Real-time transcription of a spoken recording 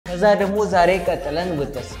ከዛ ደግሞ ዛሬ ቀጥለን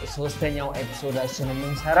ወደ ሶስተኛው ኤፒሶዳችን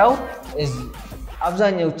የምንሰራው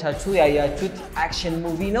አብዛኛዎቻችሁ ያያችሁት አክሽን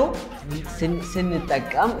ሙቪ ነው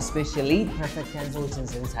ስንጠቀም especially perfect tenseዎችን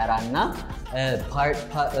ስንሰራና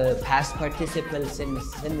past participles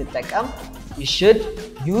ስንጠቀም you should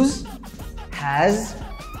use has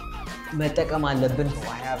መጠቀም አለብን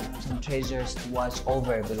I have some treasures to watch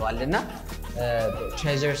over ብለዋልና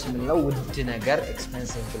treasures ምንለው ውድ ነገር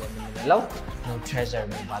expensive ብለን ምንለው ነው treasure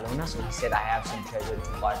የሚባለውና so he said I have some treasure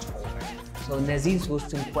to watch over so እነዚህ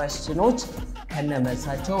ሶስቱን questions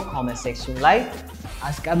ከነመልሳቸው comment section ላይ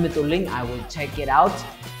አስቀምጡልኝ I will check it out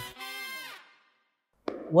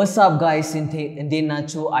What's up guys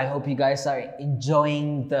እንዴናችሁ I hope you guys are enjoying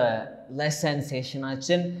the lesson session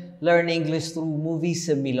learn English through movies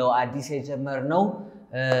የሚለው አዲስ የጀመርነው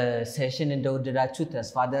session እንደወደዳችሁ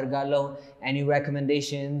ተስፋ አደርጋለሁ any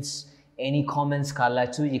recommendations any comments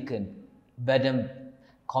ካላችሁ you can በደንብ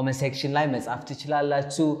comment section ላይ መጻፍ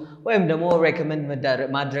ትችላላችሁ ወይም ደግሞ recommend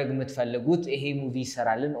ማድረግ የምትፈልጉት ይሄ ሙቪ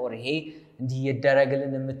ይሰራልን or ይሄ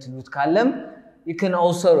እንዲደረግልን የምትሉት ካለም you can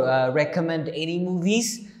also recommend any movies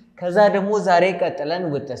ከዛ ደግሞ ዛሬ ቀጥለን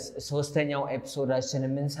ወደ ሶስተኛው ኤፒሶዳችን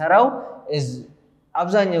የምንሰራው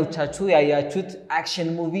አብዛኛዎቻችሁ ያያችሁት አክሽን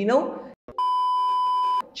ሙቪ ነው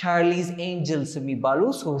Charlie's Angels የሚባሉ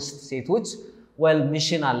ሶስት ሴቶች well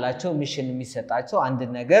mission አላቸው mission የሚሰጣቸው አንድ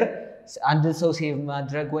ነገር አንድ ሰው ሴቭ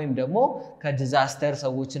ማድረግ ወይም ደግሞ ከዲዛስተር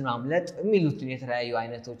ሰዎችን ማምለጥ የሚሉት የተለያዩ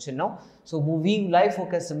አይነቶችን ነው so ሙቪው ላይ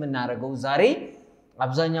ፎከስ የምናደርገው ዛሬ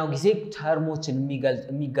አብዛኛው ጊዜ ተርሞችን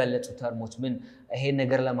የሚገለጹ ተርሞች ምን ይሄ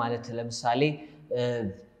ነገር ለማለት ለምሳሌ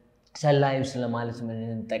ሰላዩስ ለማለት ምን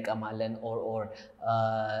እንጠቀማለን or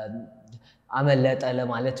አመለጠ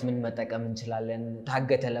ለማለት ምን መጠቀም እንችላለን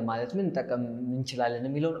ታገተ ለማለት ምን እንጠቀም እንችላለን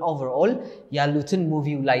የሚሉን overall ያሉትን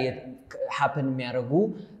ሙቪው ላይ happen የሚያደርጉ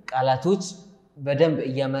ቃላቶች በደንብ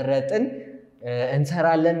እየመረጥን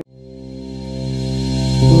እንሰራለን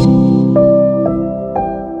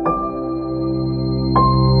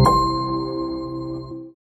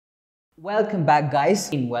Welcome back guys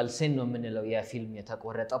well scene ነው ምንለው የፊልም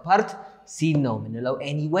የተቆረጠ ፓርት scene ነው ምንለው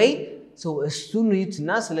anyway so እሱንይትና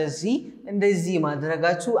ስለዚህ እንደዚህ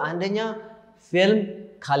ማድረጋችሁ አንደኛ ፊልም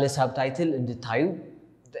ካለ ሳብታይትል እንድታዩ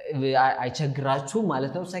አይቸግራችሁ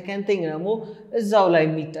ማለት ነው second thing ደግሞ እዛው ላይ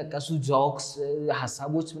የሚጠቀሱ jokes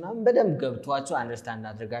ሐሳቦች ምናምን በደንብ ገብቷችሁ understand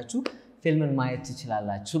አድርጋችሁ ፊልምን ማየት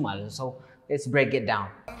ትችላላችሁ ማለት ነው so let's break it down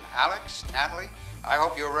Alex Natalie I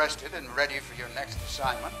hope you're rested and ready for your next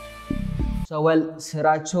assignment So well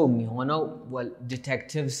ስራቸው የሚሆነው well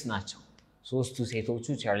detectives ናቸው ሶስቱ ሴቶቹ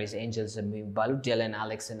Charlie's Angels የሚባሉት Dylan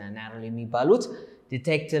Alex እና Natalie የሚባሉት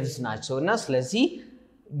detectives ናቸውና ስለዚህ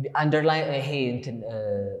underline ይሄ እንትን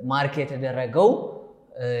ማርክ የተደረገው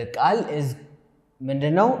ቃል is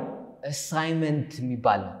ምንድነው assignment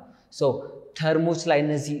የሚባል ነው so ተርሞች ላይ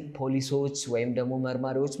እነዚህ ፖሊሶች ወይም ደግሞ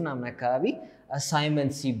መርማሪዎች ምናምን አካባቢ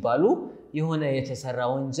assignment ሲባሉ የሆነ የተሰራ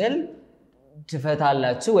ወንጀል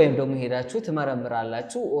ትፈታላችሁ ወይም ደግሞ ሄዳችሁ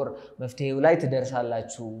ትመረምራላችሁ or መፍትሄው ላይ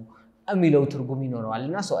ትደርሳላችሁ የሚለው ትርጉም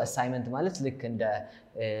ይኖረዋልና so assignment ማለት ልክ እንደ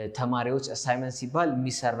ተማሪዎች assignment ሲባል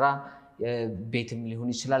የሚሰራ ቤትም ሊሆን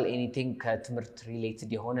ይችላል anything ከትምህርት related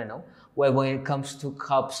የሆነ ነው when it comes to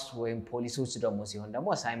cops ወይም ፖሊሶች ደግሞ ሲሆን ደግሞ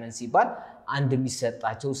assignment ሲባል አንድ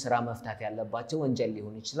የሚሰጣቸው ስራ መፍታት ያለባቸው ወንጀል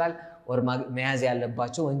ሊሆን ይችላል or መያዝ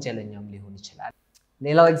ያለባቸው ወንጀለኛም ሊሆን ይችላል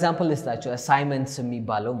ሌላው example ልስጣችሁ assignments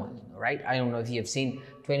የሚባለው ማለት ነው right I don't know if you have seen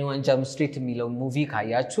 21 Jump Street የሚለው movie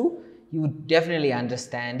ካያችሁ you would definitely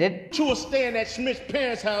understand it You will stay at Schmidt's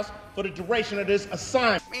parents' house for the duration of this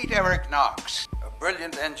assignment Meet Eric Knox a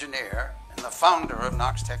brilliant engineer and the founder of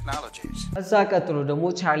Knox Technologies እዛ ቀጥሎ ደግሞ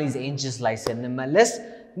Charlie's Angels ላይ ስንመለስ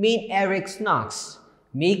meet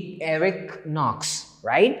Eric Knox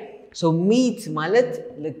right so meet ማለት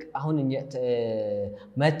like አሁን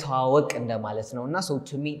መተዋወቅ እንደማለት ነውና so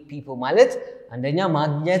to meet people ማለት አንደኛ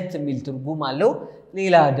ማግኘት የሚል ትርጉም አለው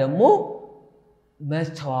ሌላ ደግሞ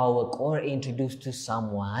መተዋወቅ or introduce to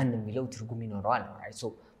someone የሚለው ትርጉም ይኖረዋል right so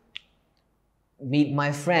meet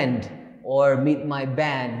my friend or meet my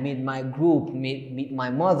band meet my group meet my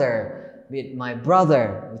mother meet my brother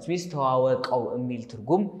which means ተዋወቀው የሚል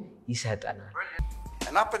ትርጉም ይሰጠናል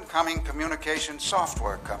An up-and-coming communication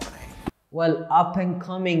software company. Well,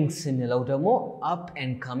 up-and-coming ስንለው ደግሞ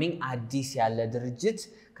up-and-coming አዲስ ያለ ድርጅት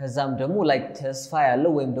ከዛም ደግሞ like ተስፋ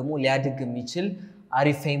ያለው ወይም ደግሞ ሊያድግ የሚችል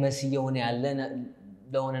አሪፍ ፌመስ የሆነ ያለ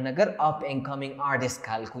ለሆነ ነገር up-and-coming artist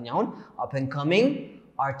ካልኩኝ አሁን up-and-coming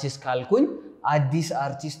artist ካልኩኝ አዲስ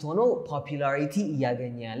አርቲስት ሆኖ popularity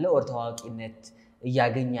እያገኘ ያለ or ታዋቂነት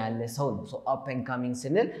እያገኘ ያለ ሰው ነው so up and coming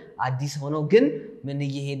ስንል አዲስ ሆኖ ግን ምን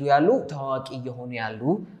እየሄዱ ያሉ ታዋቂ እየሆኑ ያሉ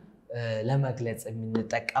ለመግለጽ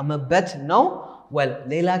የምንጠቀምበት ነው well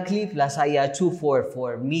ሌላ ክሊፕ ላሳያችሁ for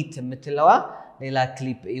meet የምትለዋ ሌላ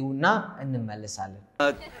ክሊፕ ይውና እንመለሳለን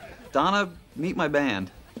Donna meet my band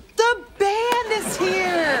The band is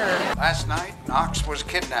here Last night Knox was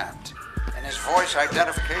kidnapped and his voice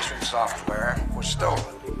identification software was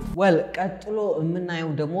stolen well ቀጥሎ የምናየው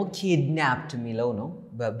ደግሞ kidnapped የሚለው ነው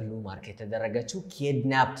በብሉ ማርክ የተደረገችው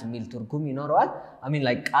kidnapped የሚል ትርጉም ይኖረዋል I mean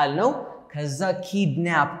like ቃል ነው ከዛ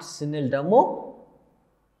kidnapped ስንል ደግሞ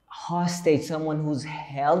hostage someone who's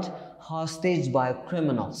held hostage by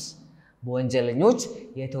criminals በወንጀለኞች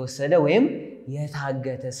የተወሰደ ወይም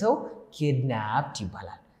የታገተ ሰው kidnapped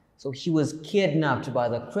ይባላል so he was kidnapped by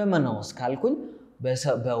the criminals ካልኩኝ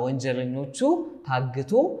በወንጀለኞቹ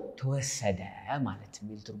ታግቶ ተወሰደ ማለት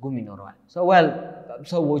የሚል ትርጉም ይኖረዋል so well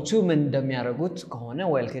ሰዎቹ ምን እንደሚያደርጉት ከሆነ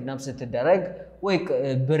well kidnap ስትደረግ ወይ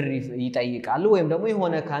ብር ይጠይቃሉ ወይም ደግሞ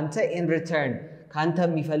የሆነ ካንተ in return ካንተ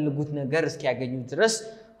የሚፈልጉት ነገር እስኪያገኙ ድረስ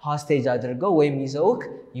hostage አድርገው ወይም ይዘውክ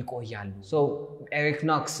ይቆያሉ so Eric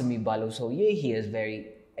Knox የሚባለው ሰውዬ he is very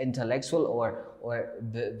intellectual or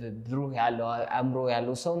ብሩህ ያለው አእምሮ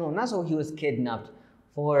ያለው ሰው ነውና so he was kidnapped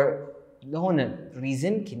for ለሆነ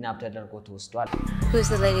reason kidnapped ተደርጎ ተወስዷል Who's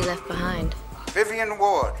the lady left behind? Vivian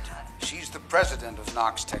Ward she's the president of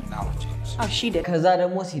Knox Technologies Oh she did ከዛ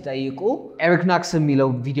ደግሞ ሲጠይቁ Eric Knox የሚለው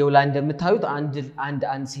ቪዲዮ ላይ እንደምታዩት አንድ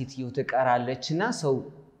ሴትዮ ተቀራለችና so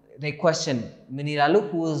they question ምን ይላሉ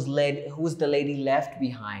who is the lady left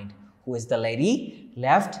behind who is the lady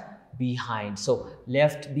left behind so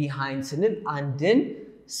left behind ስንል አንድን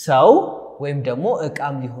ሰው ወይም ደግሞ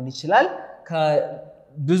እቃም ሊሆን ይችላል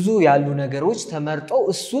ብዙ ያሉ ነገሮች ተመርጦ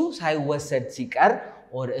እሱ ሳይወሰድ ሲቀር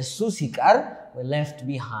or እሱ ሲቀር left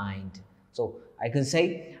behind so I can say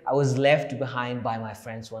I was left behind by my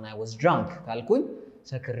friends when I was drunk ካልኩኝ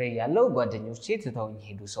ሰክሬ ያለው ጓደኞቼ ትተውኝ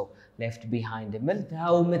ሄዱ so left behind ምን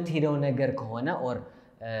ታው የምትሄደው ነገር ከሆነ or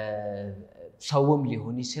ሰውም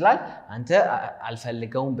ሊሆን ይችላል አንተ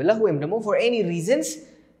አልፈልገውም ብለህ ወይም ደግሞ for any reasons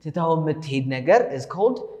ትተው የምትሄድ ነገር is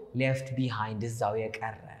called left behind እዛው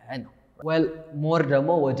የቀረ ነው well more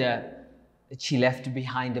ደግሞ ወደ እቺ left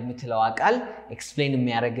behind የምትለው ቃል explain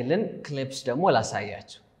የሚያደርግልን clips ደግሞ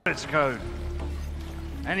ላሳያችሁ It's code.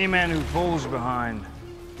 Any man who falls behind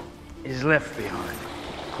is left behind.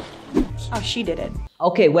 Oh she did it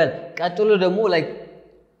okay well ቀጥሎ ደግሞ like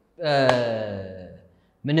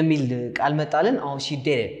ምን የሚል ቃል መጣልን oh she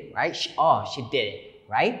did it right she did it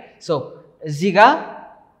right so እዚህ ጋር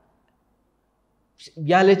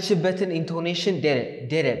ያለችበትን intonation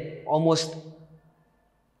did it almost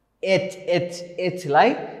it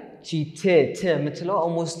like she የምትለው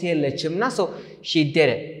almost የለችምና so she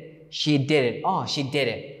did it oh she did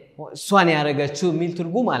it እሷን ያደረገችው የሚል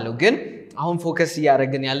ትርጉም አለው ግን አሁን ፎከስ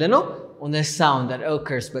እያደረግን ያለ ነው on the sound that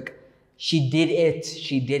occurs but she did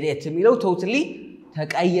it የሚለው totally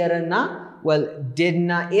ተቀየረና well did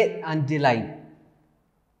not it አንድ ላይ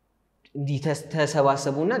እንዲህ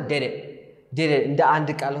ተሰባሰቡና did it እንደ አንድ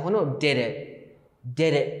ቃል ሆኖ did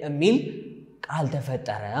it የሚል ቃል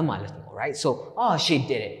ተፈጠረ ማለት ነው right so oh she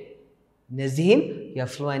did it እነዚህም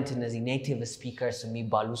የፍሉዌንት እነዚህ ኔቲቭ ስፒከርስ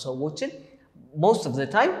የሚባሉ ሰዎችን most of the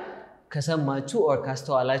time ከሰማችሁ or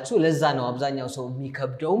ካስተዋላችሁ ለዛ ነው አብዛኛው ሰው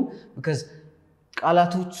የሚከብደውም because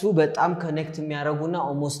ቃላቶቹ በጣም ኮኔክት የሚያደርጉና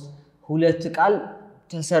almost ሁለት ቃል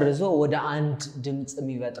ተሰርዞ ወደ አንድ ድምጽ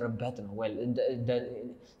የሚፈጥርበት ነው well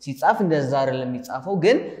ሲጻፍ እንደዛ አይደለም የሚጻፈው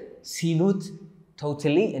ግን ሲሉት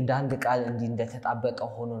totally እንደ አንድ ቃል እንደተጣበቀ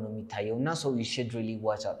ሆኖ ነው የሚታየውና so you should really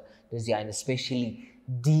watch out ለዚህ አይነት especially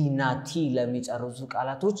D እና T ለሚጨርሱ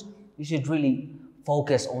ቃላቶች you should really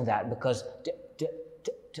focus on that because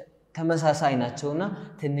ተመሳሳይ ናቸውና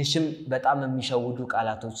ትንሽም በጣም የሚሸውዱ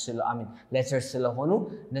ቃላቶች I mean letters ስለሆኑ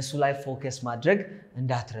እነሱ ላይ ፎከስ ማድረግ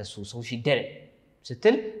እንዳትረሱ so she did it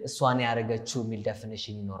ስትል እሷን ያረጋችሁ የሚል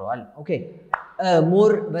definition ይኖረዋል okay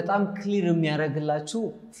more በጣም clear የሚያረግላችሁ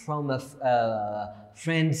from a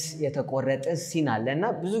friends የተቆረጠ ሲን አለና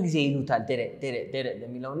ብዙ ጊዜ ይሉታል did it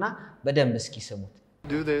የሚለውና በደንብ እስኪ ስሙት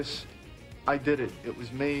Do this. I did it. It was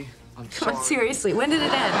me. I'm sorry. Seriously when did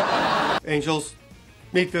it end Angels,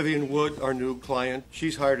 meet Vivian Wood, our new client.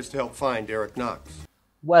 She's hired us to help find Eric Knox.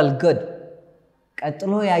 well good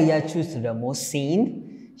ቀጥሎ ያያችሁት ደግሞ scene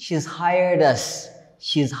she's hired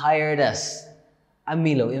us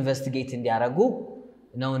የሚለው ኢንቨስቲጌት እንዲያረጉ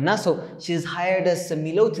ነውና so she's hired us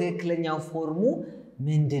የሚለው ትክክለኛው ፎርሙ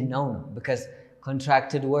ምንድነው ነው because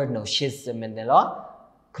contracted word ነው she's የምንለው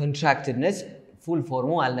contractedness full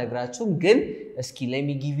formu አልነግራችሁም ግን እስኪ let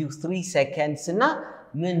me give you 3 seconds እና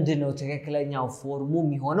ምንድነው ትክክለኛው ፎርሙ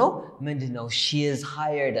የሚሆነው ምንድነው she has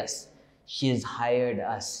hired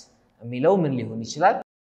us የሚለው ምን ሊሆን ይችላል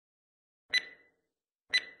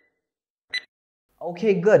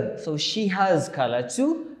okay, good. So she has ካላችሁ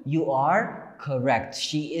you are correct.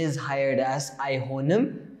 She is hired as አይሆንም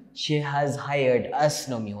she has hired us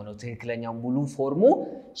ነው የሚሆነው ትክክለኛው ሙሉ ፎርሙ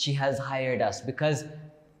she has hired us because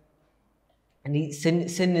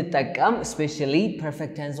ስንጠቀም especially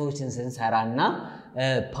perfect tenseዎችን ስንሰራና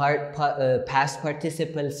past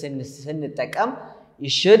participle ስንጠቀም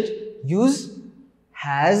you should use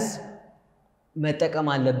has መጠቀም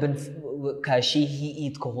አለብን ከሺ he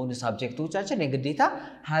it ከሆኑ ሳብጀክቶቻችን የግዴታ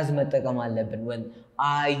has መጠቀም አለብን when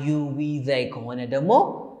I you we they ከሆነ ደግሞ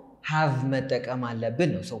have መጠቀም አለብን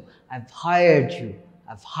ነው so I've hired you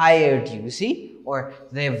you see or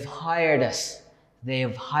they've hired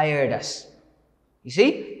us you see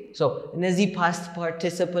so እነዚህ past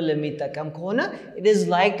participle የሚጠቀም ከሆነ it is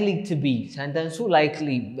likely to be sentence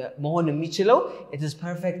likely መሆን የሚችለው it is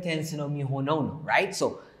perfect tense ነው የሚሆነው ነው right so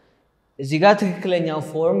እዚህ ጋር ትክክለኛው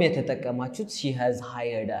ፎርም የተጠቀማችሁት she has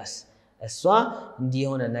hired us እሷ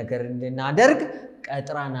እንዲሆነ ነገር እንድናደርግ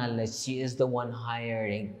ቀጥራናለች she is the one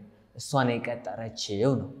hiring እሷ ነው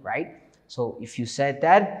የቀጠረችው ነው right so if you said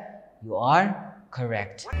that you are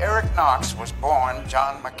correct Eric Knox was born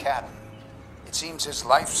John McCadden. It seems his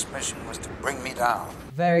life's mission was to bring me down.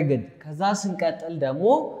 Very good. ከዛ ስንቀጥል ደግሞ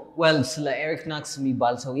well ስለ ኤሪክ ናክስ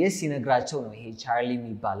የሚባል ሰው ሲነግራቸው ነው ይሄ ቻርሊ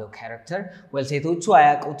የሚባለው ካራክተር well ሴቶቹ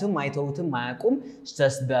አያውቁትም አይተውትም አያውቁም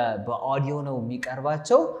just በኦዲዮ ነው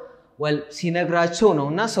የሚቀርባቸው well ሲነግራቸው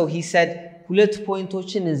ነውና so he said ሁለት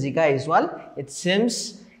ፖይንቶችን እዚህ ጋር ይዟል it seems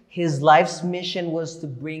his life's mission was to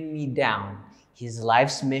bring me down his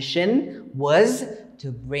life's mission was to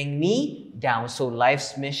bring me down so life's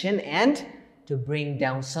mission and to bring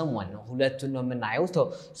down someone no ሁለቱን ነው የምናየው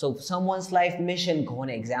so someone's life mission ከሆነ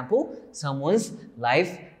example someone's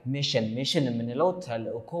life mission የምንለው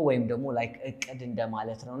ተልእኮ ወይም ደግሞ like እቅድ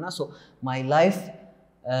እንደማለት ነውና so my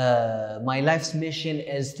life's mission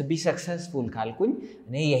is to be successful ካልኩኝ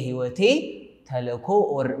እኔ የህይወቴ ተልእኮ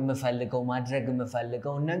or የምፈልገው ማድረግ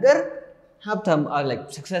የምፈልገው ነገር ሀብታም like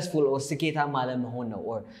successful or ስኬታማ ለመሆን ነው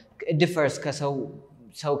or it differs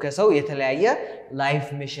ከሰው የተለያየ life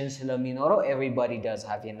mission ስለሚኖረው everybody does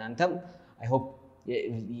have የናንተም I hope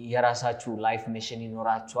የራሳችሁ life mission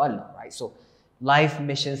ይኖራችኋል right so life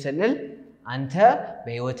mission ስንል አንተ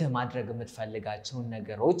በህይወትህ ማድረግ የምትፈልጋቸው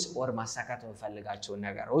ነገሮች or ማሳካት የምትፈልጋቸው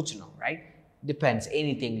ነገሮች ነው right depends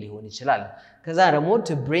anything ሊሆን ይችላል ከዛ ደግሞ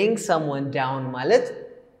to bring someone down ማለት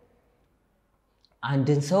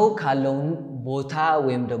አንድን ሰው ካለውን ቦታ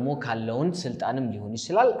ወይም ደግሞ ካለውን ስልጣንም ሊሆን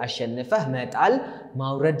ይችላል አሸንፈህ መጣል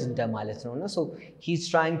ማውረድ እንደማለት ነውና so he's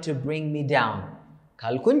trying to bring me down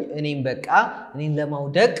ካልኩኝ እኔን በቃ እኔን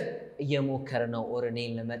ለማውደቅ እየሞከረ ነው or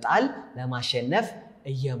እኔን ለመጣል ለማሸነፍ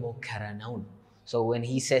እየሞከረ ነው so when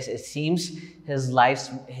he says it seems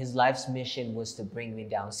his life's mission was to bring me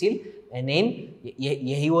down ሲል እኔን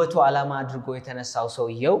የህይወቱ ዓላማ አድርጎ የተነሳው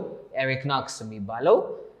ሰውየው ኤሪክ ናክስ የሚባለው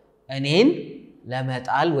እኔን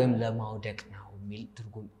ለመጣል ወይም ለማውደቅ ነው የሚል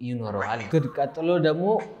ትርጉም ይኖረዋል ቀጥሎ ደግሞ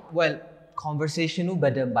well conversationኑ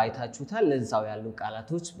በደንብ አይታችሁታል ለዛው ያሉ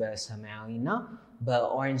ቃላቶች በሰማያዊና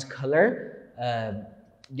በኦሬንጅ color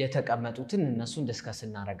የተቀመጡትን እነሱን ዲስከስ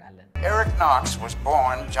እናደርጋለን Eric Knox was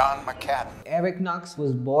born John McCadden. Eric Knox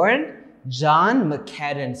was born John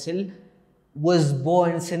McCadden was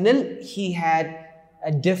born ስንል he had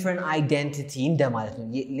a different identity እንደማለት ነው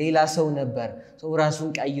ሌላ ሰው ነበር so ራሱን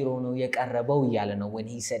ቀይሮ ነው የቀረበው ይያለ ነው when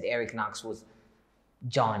he said Eric Knox was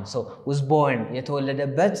John so was born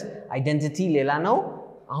የተወለደበት identity ሌላ ነው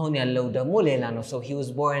አሁን ያለው ደግሞ ሌላ ነው so he was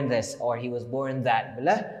born this or he was born that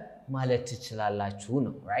ብለህ ማለት ትችላላችሁ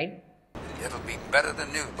ነው right It'll be better than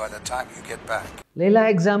new by the time you get back. ሌላ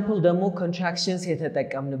ኤግዛምፕል ደግሞ contractions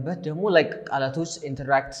የተጠቀምንበት ደግሞ like ቃላቶች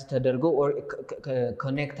interact ተደርገው or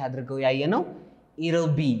connect አድርገው ያየነው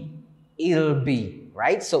it'll be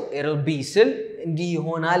right so it'll be ስል እንዲህ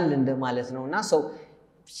ይሆናል እንደማለት ነውና so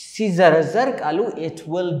ሲዘረዘር ቃሉ it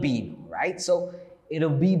will be right so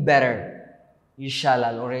it'll be better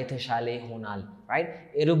ይሻላል or የተሻለ ይሆናል right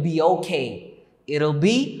it'll be okay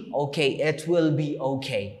it will be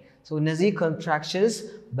okay so እነዚህ contractions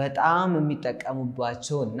በጣም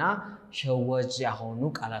የሚጠቀሙባቸውና ሸወጅ ያሆኑ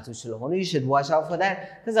ቃላቶች ስለሆኑ you should watch out for that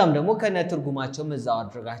ከዛም ደግሞ ከነትርጉማቸው መዛው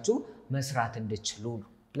አድርጋችሁ መስራት እንድትችሉ ነው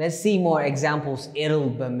let's see more examples it'll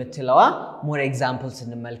በመትለዋ more examples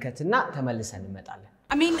እንመልከትና ተመልሰን እንመጣለን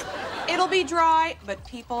I mean, it'll be dry, but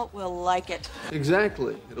people will like it.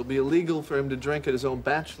 Exactly. It'll be illegal for him to drink at his own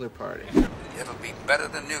bachelor party. It'll be better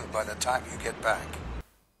than new by the time you get back.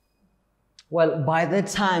 Well, by the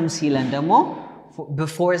time ሲለን ደግሞ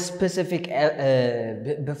before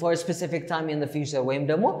a specific time in the future ወይም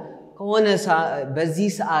ደግሞ ከሆነ በዚህ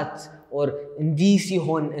ሰዓት or እንዲህ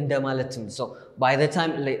ሲሆን እንደማለትም so by the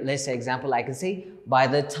time let's say example I can say by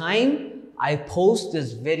the time I post this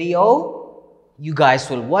video you guys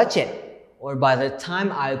will watch it or by the time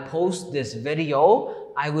I post this video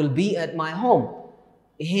I will be at my home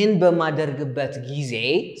ይሄን በማደርግበት ጊዜ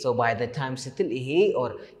so by the time ስትል ይሄ or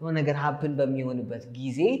የሆነ ነገር happen በሚሆንበት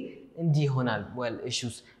ጊዜ እንዲህ ይሆናል well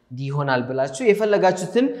issues እንዲህ ይሆናል ብላችሁ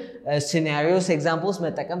የፈለጋችሁትን scenarios examples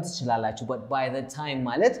መጠቀም ትችላላችሁ but by the time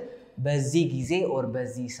ማለት በዚህ ጊዜ or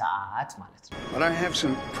በዚህ ሰዓት ማለት ነው But I have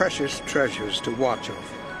some precious treasures to watch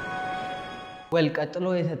over well ቀጥሎ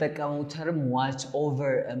የተጠቀመው term watch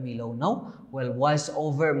over የሚለው ነው well watch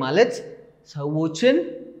over ማለት ሰዎችን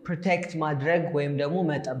protect ማድረግ ወይም ደግሞ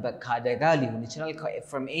መጠበቅ ካደጋ ሊሆን ይችላል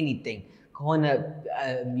from anything ከሆነ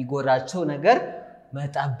የሚጎዳቸው ነገር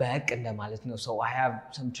መጠበቅ እንደማለት ነው so I have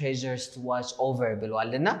some treasures to watch over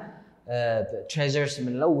ብለዋልና treasures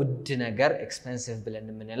ምንለው ውድ ነገር expensive ብለን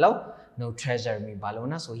ምንለው ነው treasure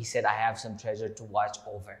የሚባለውና so he said I have some treasure to watch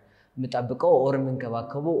over መጠብቀው or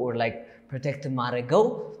መንከባከበው or like protect ማድረገው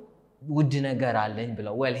ውድ ነገር አለኝ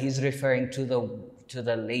ብለው well he's referring to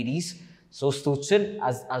the ladies ሶስቶችን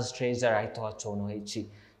as treasure አይተዋቸው ነው እቺ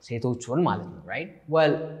ሴቶቹን ማለት ነው right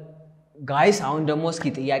well guys አሁን ደግሞ እስኪ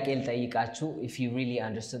ጥያቄ ልጠይቃችሁ if you really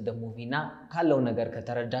understood the movie ና ካለው ነገር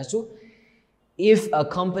ከተረዳችሁ if a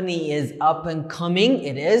company is up and coming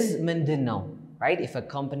it is ምንድነው right if a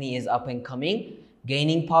company is up and coming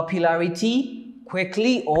gaining popularity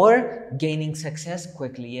quickly or gaining success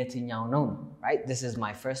quickly የትኛው ነው right this is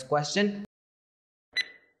my first question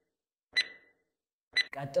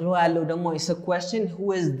ቀጥሎ ያለው ደግሞ is a question who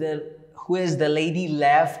is the lady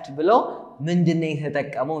left below ምንድነው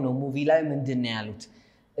የተጠቀመው ነው ሙቪ ላይ ምንድነው ያሉት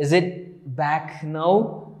is it back ነው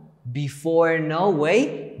before ነው ወይ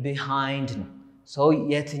behind ነው so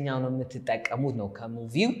የትኛው ነው የምትጠቀሙት ነው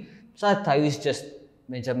ከሙቪው ሳታዩ just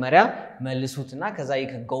መጀመሪያ መልሱትና ከዛ you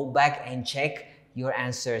can go back and check your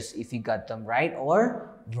answers if you got them right or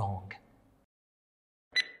wrong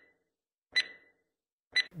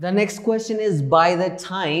the next question is by the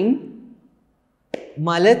time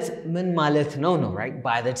malet min malet no right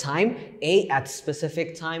by the time a at specific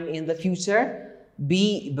time in the future b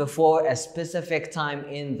before a specific time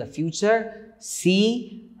in the future c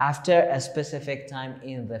after a specific time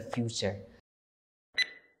in the future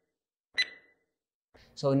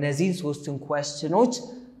so እነዚህን ሶስቱን questions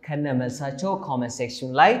ከነ መልሳቸው comment section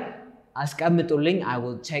ላይ አስቀምጡልኝ I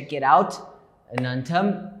will check it out እናንተም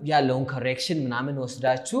ያለውን correction ምናምን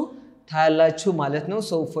ወስዳችሁ ታያላችሁ ማለት ነው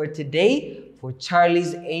so for today for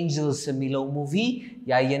Charlie's Angels የሚለው movie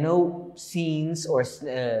ያየነው scenes or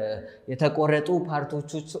የተቆረጡ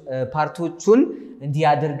ፓርቶቹን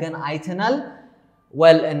እንዲያደርገን አይተናል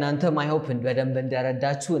well እናንተም I hope በደንብ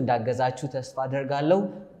እንደረዳችሁ እንዳገዛችሁ ተስፋ አደርጋለሁ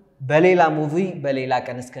በሌላ movie በሌላ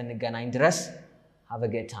ቀን እስከንገናኝ ድረስ have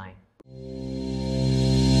a good time